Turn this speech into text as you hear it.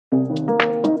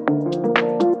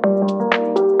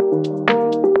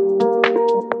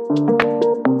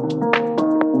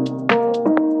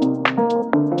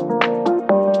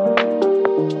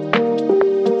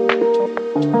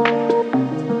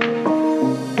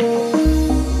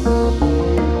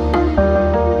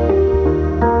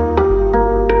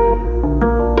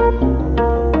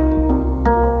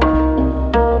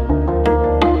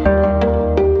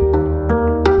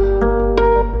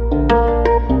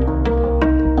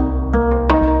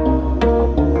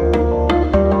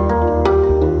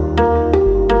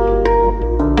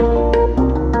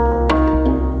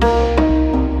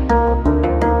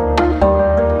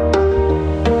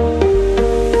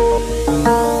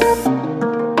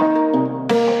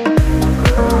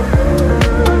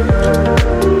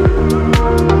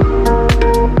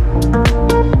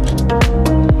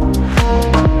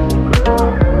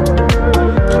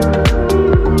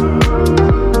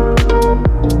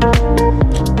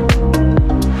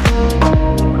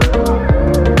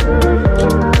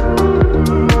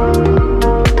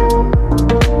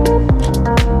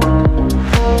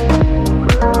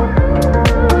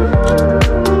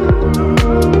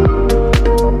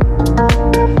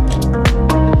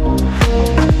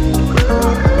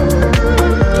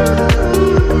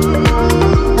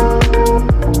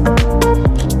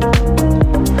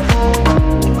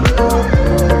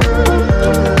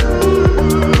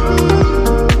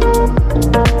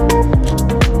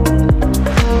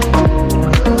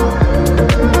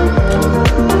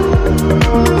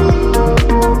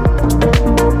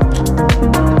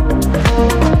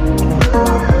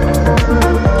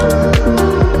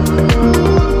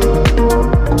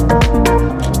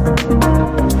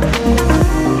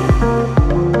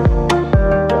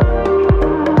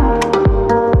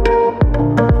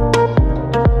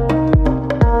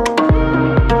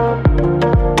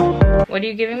What are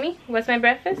you giving me? What's my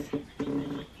breakfast?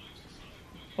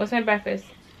 What's my breakfast?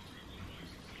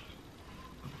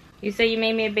 You say you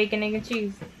made me a bacon, egg, and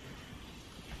cheese.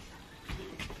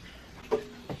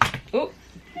 Oh,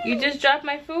 you just dropped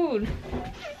my food.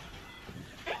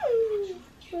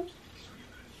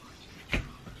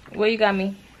 What you got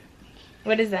me?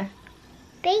 What is that?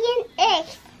 Bacon,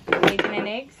 eggs. Bacon and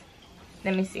eggs?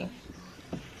 Let me see.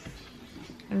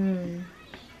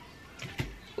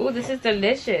 Ooh, this is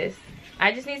delicious.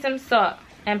 I just need some salt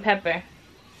and pepper.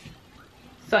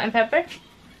 Salt and pepper?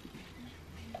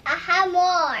 I have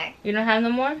more. You don't have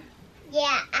no more?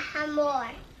 Yeah, I have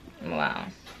more. Wow.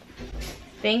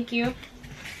 Thank you.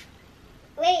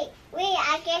 Wait,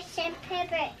 I get some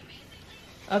pepper.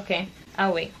 Okay,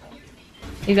 I'll wait.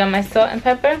 You got my salt and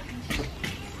pepper?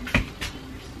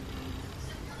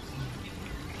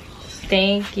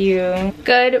 Thank you.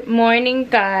 Good morning,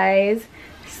 guys.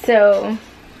 So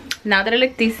now that I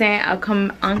look decent, I'll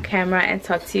come on camera and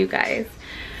talk to you guys.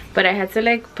 But I had to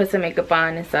like put some makeup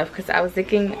on and stuff because I was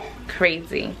looking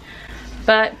crazy.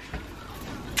 But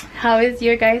how is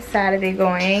your guys' Saturday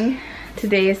going?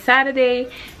 Today is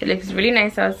Saturday. It looks really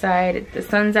nice outside. The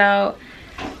sun's out.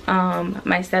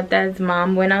 My stepdad's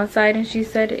mom went outside and she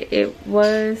said it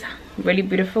was really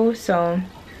beautiful. So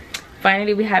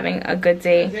finally we're having a good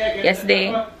day.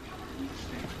 Yesterday,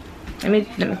 let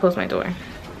me close my door.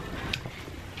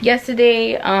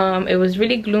 Yesterday it was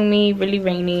really gloomy, really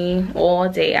rainy all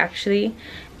day actually,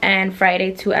 and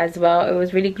Friday too as well. It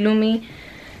was really gloomy,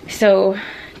 so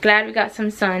glad we got some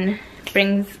sun.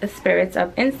 Brings spirits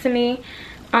up instantly.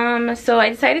 So I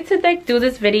decided to like do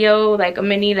this video, like a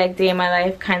mini like day in my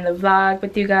life kind of vlog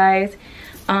with you guys.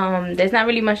 There's not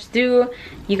really much to do.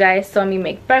 You guys saw me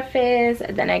make breakfast,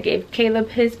 then I gave Caleb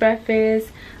his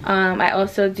breakfast. I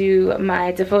also do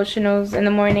my devotionals in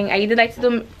the morning. I either like to do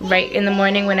them right in the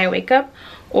morning when I wake up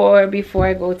or before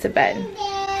I go to bed.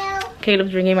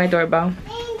 Caleb's ringing my doorbell.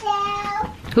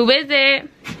 Who is it?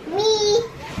 Me.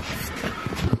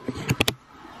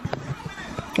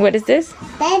 What is this?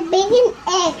 That's bacon,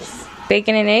 eggs.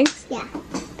 Bacon and eggs? Yeah.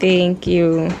 Thank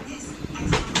you.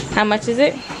 How much is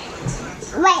it? Wait,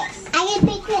 I get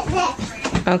bacon and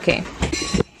eggs. Okay.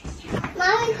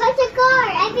 Mommy, close the door.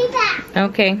 I'll be back.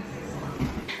 Okay.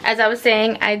 As I was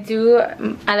saying, I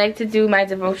like to do my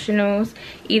devotionals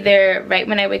either right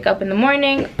when I wake up in the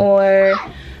morning or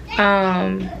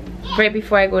right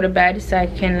before I go to bed, so I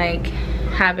can like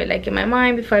have it like in my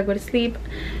mind before I go to sleep.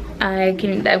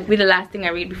 That'll be the last thing I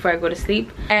read before I go to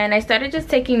sleep. And I started just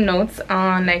taking notes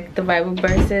on like the Bible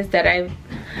verses that I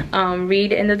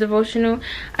read in the devotional.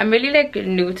 I'm really like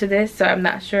new to this, so I'm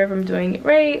not sure if I'm doing it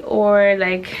right or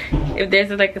like if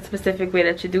there's like a specific way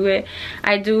that you do it.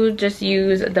 I do just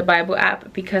use the Bible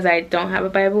app because I don't have a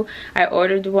Bible. I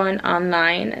ordered one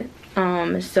online,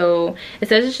 so it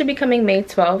says it should be coming May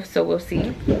 12th, so we'll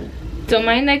see. Don't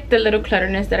mind like the little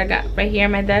clutterness that I got right here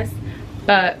on my desk,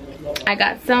 but I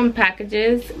got some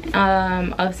packages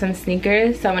of some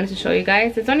sneakers, so I wanted to show you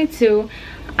guys. It's only 2.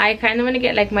 I kind of want to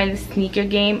get like my sneaker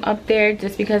game up there,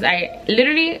 just because I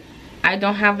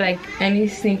don't have like any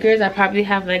sneakers. I probably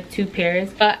have like 2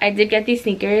 pairs, but I did get these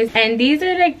sneakers, and these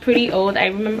are like pretty old. I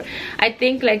remember, I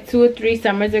think like 2 or 3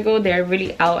 summers ago they're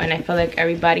really out, and I feel like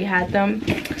everybody had them.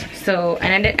 So,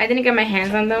 and I didn't get my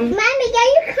hands on them. Mommy, get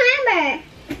your camera.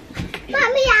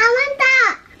 Mommy, I want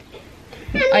that.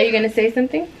 Mommy. Are you gonna say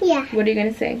something? Yeah. What are you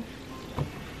gonna say?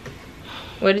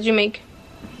 What did you make?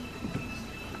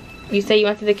 You said you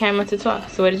wanted the camera to talk,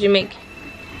 so what did you make?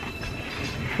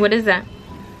 What is that?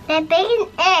 The bacon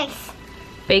eggs.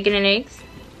 Bacon and eggs?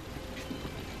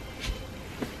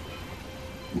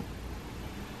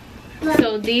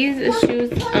 So these shoes,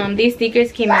 these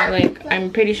sneakers came out like, I'm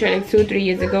pretty sure like 2 or 3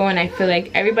 years ago, and I feel like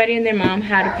everybody and their mom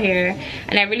had a pair,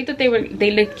 and I really thought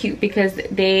they looked cute because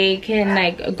they can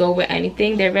like go with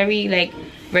anything. They're very like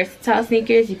versatile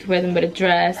sneakers. You can wear them with a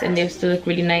dress and they still look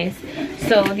really nice.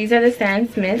 So these are the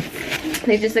Stan Smiths.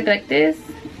 They just look like this.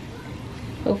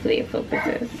 Hopefully it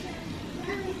focuses.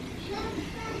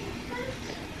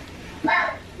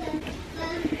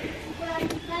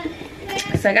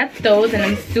 So I got those, and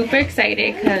I'm super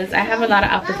excited because I have a lot of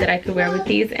outfits that I could wear with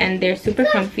these, and they're super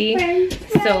comfy.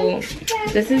 So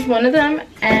this is one of them,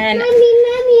 and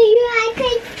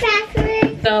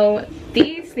so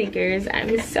these sneakers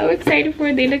I'm so excited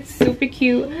for. They look super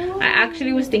cute. I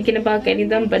actually was thinking about getting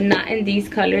them, but not in these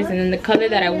colors, and then the color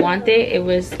that I wanted, it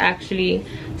was actually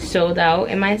sold out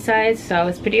in my size, so I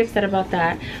was pretty upset about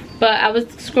that. But I was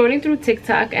scrolling through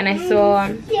TikTok and I saw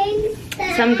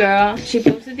some girl, she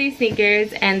posted these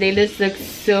sneakers, and they just look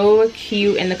so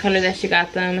cute in the color that she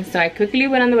got them. So I quickly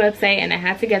went on the website and I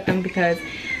had to get them because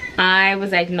I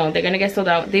was like, no, they're gonna get sold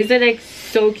out. These are like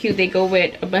so cute. They go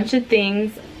with a bunch of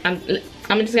things. I'm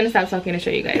just gonna stop talking to show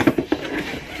you guys.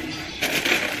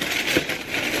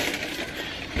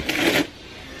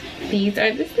 These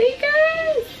are the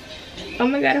sneakers. Oh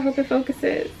my god, I hope it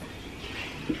focuses.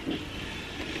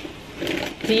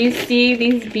 Do you see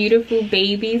these beautiful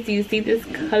babies? Do you see this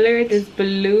color, this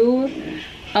blue?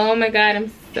 Oh my god,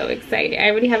 I'm so excited. I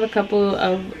already have a couple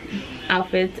of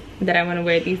outfits that I want to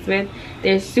wear these with.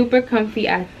 They're super comfy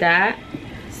at that.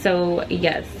 So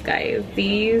yes guys,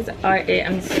 these are it.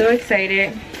 I'm so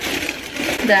excited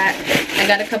that I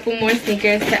got a couple more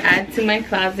sneakers to add to my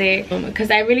closet,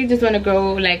 because I really just want to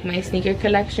grow like my sneaker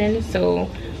collection. So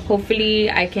hopefully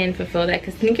I can fulfill that,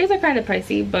 because sneakers are kind of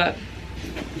pricey. But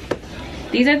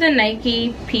these are the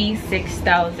Nike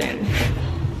P6000.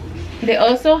 They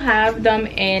also have them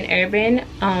in Urban.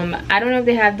 I don't know if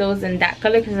they have those in that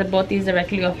color because I bought these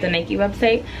directly off the Nike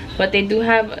website, but they do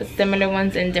have similar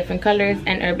ones in different colors,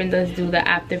 and Urban does do the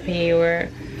Afterpay or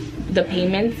the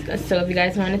payments. So if you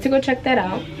guys wanted to go check that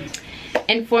out.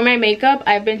 And for my makeup,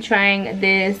 I've been trying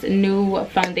this new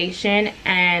foundation,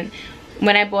 and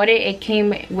when I bought it, it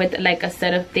came with like a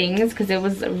set of things because it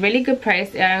was a really good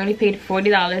price. I only paid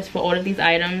 $40 for all of these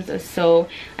items. So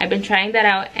I've been trying that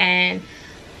out, and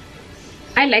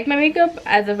I like my makeup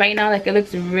as of right now. Like, it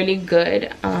looks really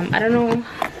good. I don't know,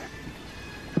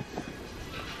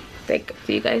 like,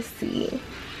 do you guys see?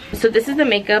 So this is the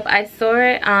makeup. I saw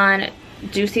it on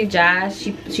Juicy Jazz.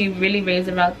 She really raves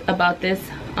about this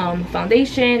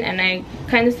foundation, and I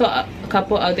kind of saw a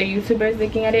couple other YouTubers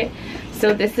looking at it.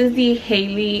 So this is the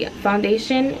Haley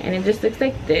foundation, and it just looks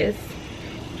like this.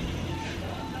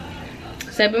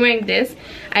 So I've been wearing this.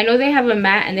 I know they have a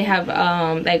matte, and they have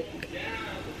like,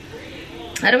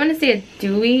 I don't want to say a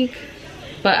dewy,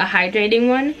 but a hydrating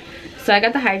one. So I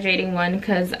got the hydrating one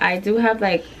because I do have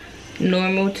like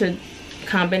normal to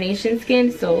combination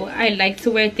skin, so I like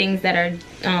to wear things that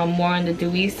are more on the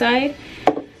dewy side.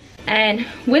 And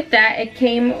with that, it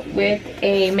came with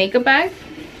a makeup bag.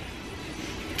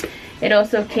 It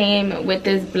also came with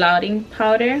this blotting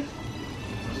powder.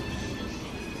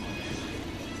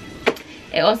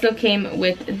 It also came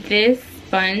with this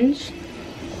sponge.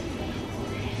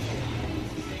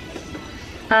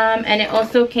 And it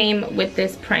also came with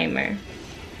this primer.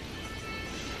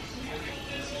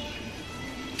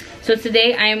 So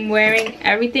today I'm wearing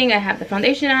everything. I have the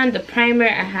foundation on, the primer,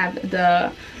 I have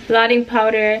the blotting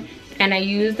powder, and I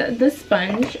used the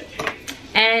sponge.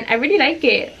 And I really like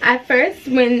it. At first,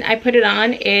 when I put it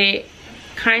on, it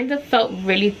kind of felt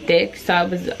really thick, so I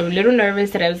was a little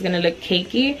nervous that I was gonna look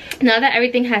cakey. Now that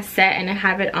everything has set and I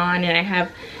have it on and I have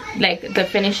like the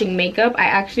finishing makeup, I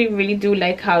actually really do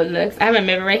like how it looks. I have a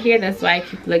mirror right here, that's why I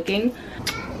keep looking.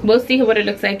 We'll see what it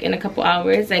looks like in a couple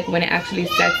hours, like when it actually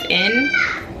sets in.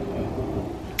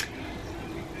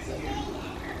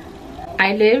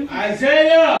 I live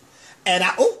and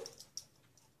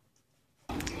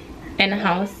in a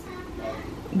house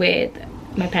with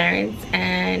my parents,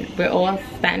 and we're all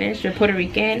Spanish, we're Puerto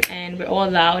Rican, and we're all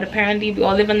loud. Apparently we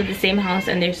all live under the same house,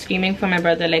 and they're screaming for my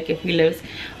brother like if he lives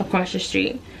across the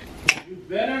street. You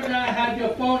better not have your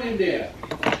phone in there.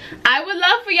 I would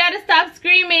love for y'all to stop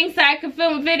screaming so I can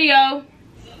film a video.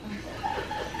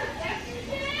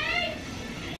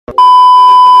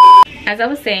 As I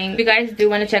was saying, if you guys do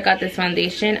want to check out this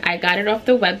foundation, I got it off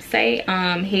the website,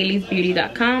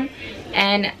 haleysbeauty.com.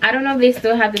 And I don't know if they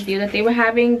still have the deal that they were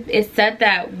having. It said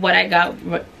that what I got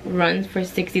runs for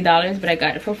 $60, but I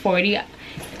got it for $40.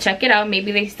 Check it out.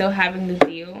 Maybe they still having the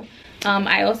deal.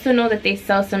 I also know that they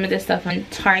sell some of this stuff on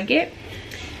Target.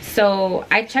 So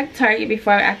I checked Target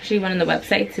before I actually went on the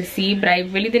website to see, but I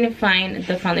really didn't find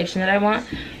the foundation that I want.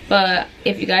 But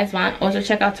if you guys want, also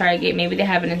check out Target. Maybe they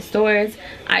have it in stores.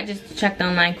 I just checked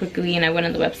online quickly and I went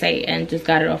on the website and just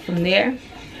got it off from there.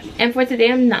 And for today,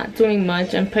 I'm not doing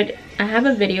much. I have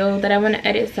a video that I want to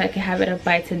edit so I can have it up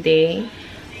by today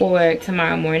or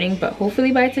tomorrow morning, but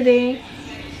hopefully by today.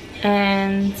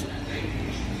 And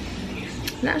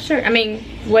not sure. I mean,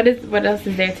 what else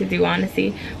is there to do,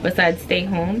 honestly, besides stay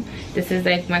home? This is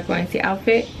like my quarantine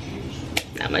outfit.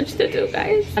 Not much to do,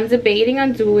 guys. I'm debating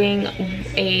on doing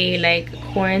a like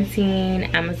quarantine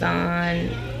Amazon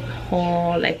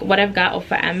haul, like what I've got off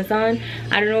for Amazon.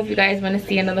 I don't know if you guys want to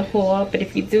see another haul, but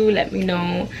if you do, let me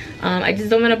know. I just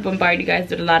don't want to bombard you guys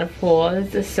with a lot of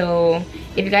hauls, so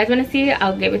if you guys want to see it,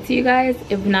 I'll give it to you guys.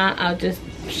 If not, I'll just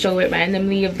show it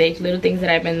randomly of the little things that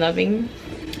I've been loving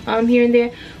here and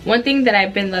there. One thing that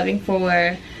I've been loving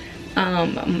for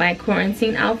my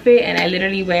quarantine outfit, and I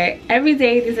literally wear every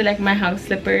day, these are like my house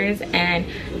slippers. And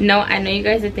no, I know you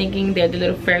guys are thinking they're the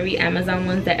little furry Amazon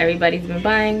ones that everybody's been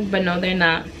buying, but no, they're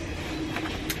not.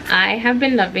 I have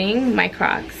been loving my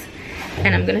Crocs,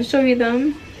 and I'm gonna show you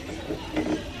them.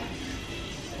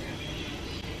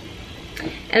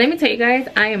 And let me tell you guys,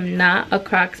 I am not a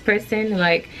Crocs person.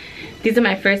 Like, these are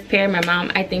my first pair. My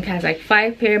mom, I think, has like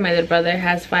 5 pair. My little brother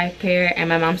has 5 pair, and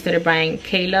my mom started buying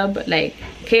Caleb. Like,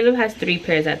 Caleb has 3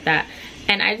 pairs at that,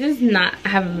 and I just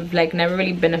have like never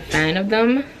really been a fan of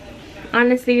them,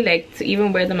 honestly, like to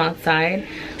even wear them outside.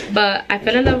 But I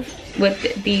fell in love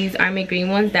with these army green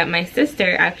ones that my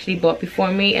sister actually bought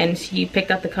before me, and she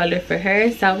picked out the color for her.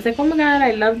 So I was like, oh my god,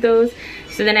 I love those.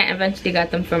 So then I eventually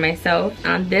got them for myself.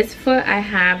 On this foot, I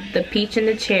have the peach and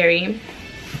the cherry.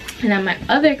 And on my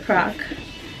other Croc,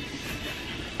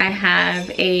 I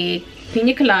have a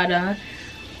pina colada.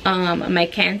 My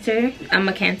Cancer, I'm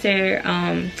a Cancer,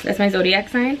 that's my zodiac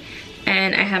sign.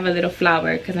 And I have a little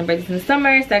flower because my birthday's in the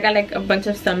summer, so I got like a bunch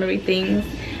of summery things.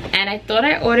 And I thought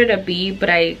I ordered a bee, but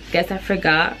I guess I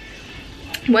forgot.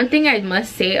 One thing I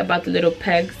must say about the little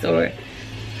pegs, or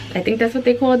I think that's what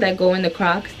they call, that go in the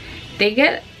Crocs,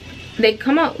 they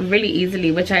come out really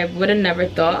easily, which I would have never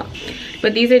thought.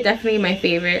 But these are definitely my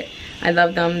favorite. I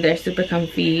love them. They're super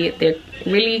comfy. They're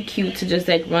really cute to just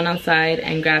like run outside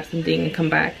and grab something and come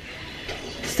back.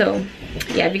 So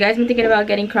yeah, if you guys been thinking about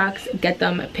getting Crocs, get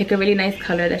them. Pick a really nice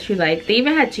color that you like. They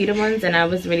even had cheetah ones, and I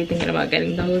was really thinking about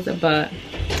getting those, but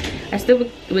I still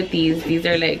with these. These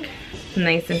are like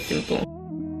nice and simple.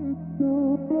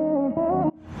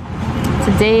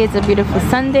 Today is a beautiful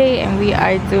Sunday, and we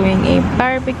are doing a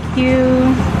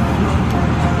barbecue.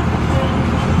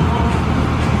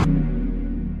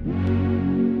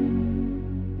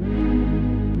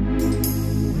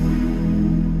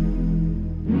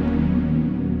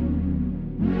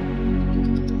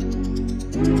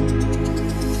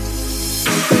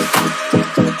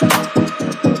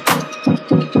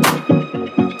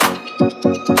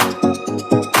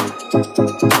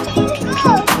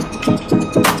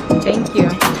 Thank you.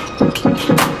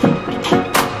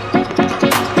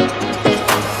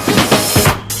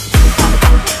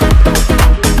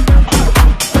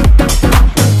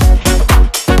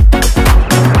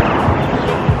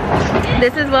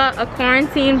 This is what a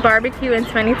quarantine barbecue in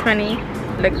 2020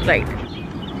 looks like.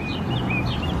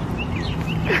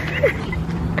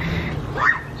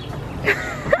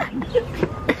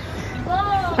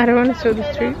 I don't want to show the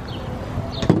street.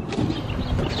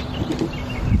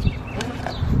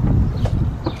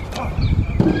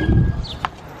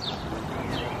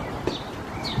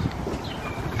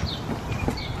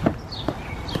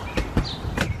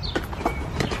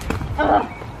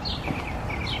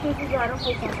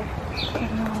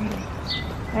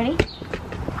 Ready?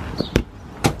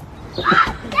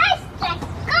 That's the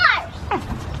scarf.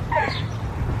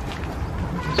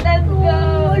 Let's go.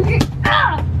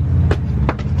 Ah!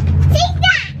 Take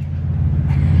that.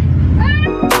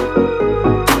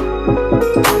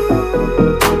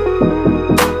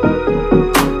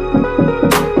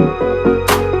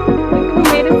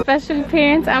 special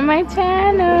appearance on my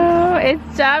channel.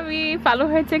 It's Javi. Follow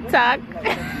her TikTok.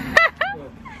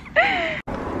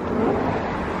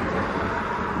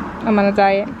 I'm on a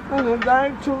diet. On a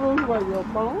diet to lose weight, your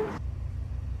phone.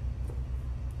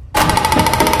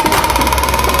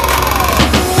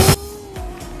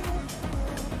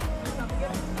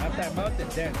 After about it,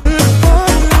 then.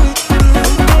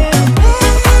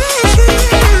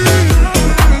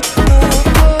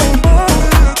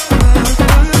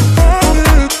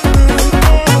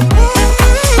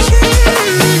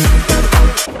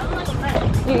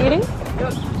 You eating?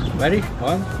 Ready?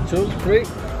 1, 2, 3.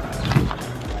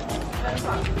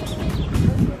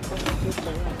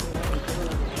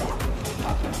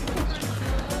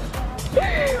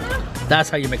 That's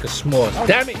how you make a s'more.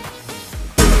 Damn it!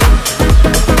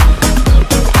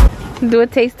 Do a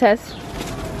taste test.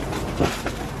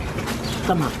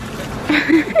 Come on.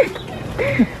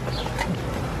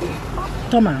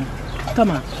 Come on.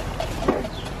 Come on.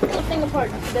 Thing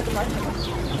apart. Get the marshmallows.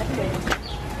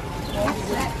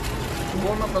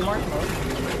 Warm up the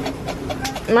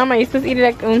marshmallows. Mama, you're supposed to eat it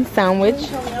like a sandwich.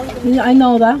 Yeah, I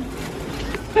know that.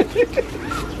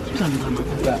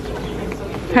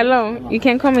 Hello, you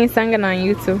can't call me Sangana on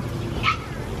YouTube.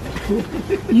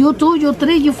 You 2, you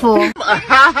 3, you 4.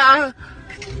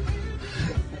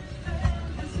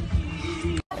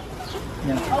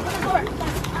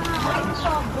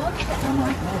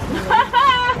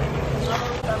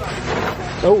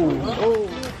 Oh.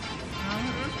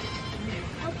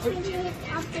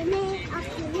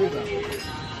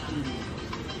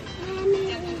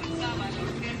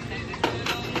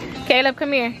 Caleb,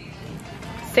 come here.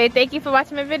 Say thank you for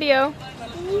watching my video.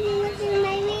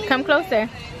 Come closer.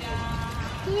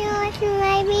 You watching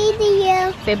my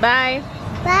video. Say bye.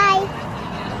 Bye.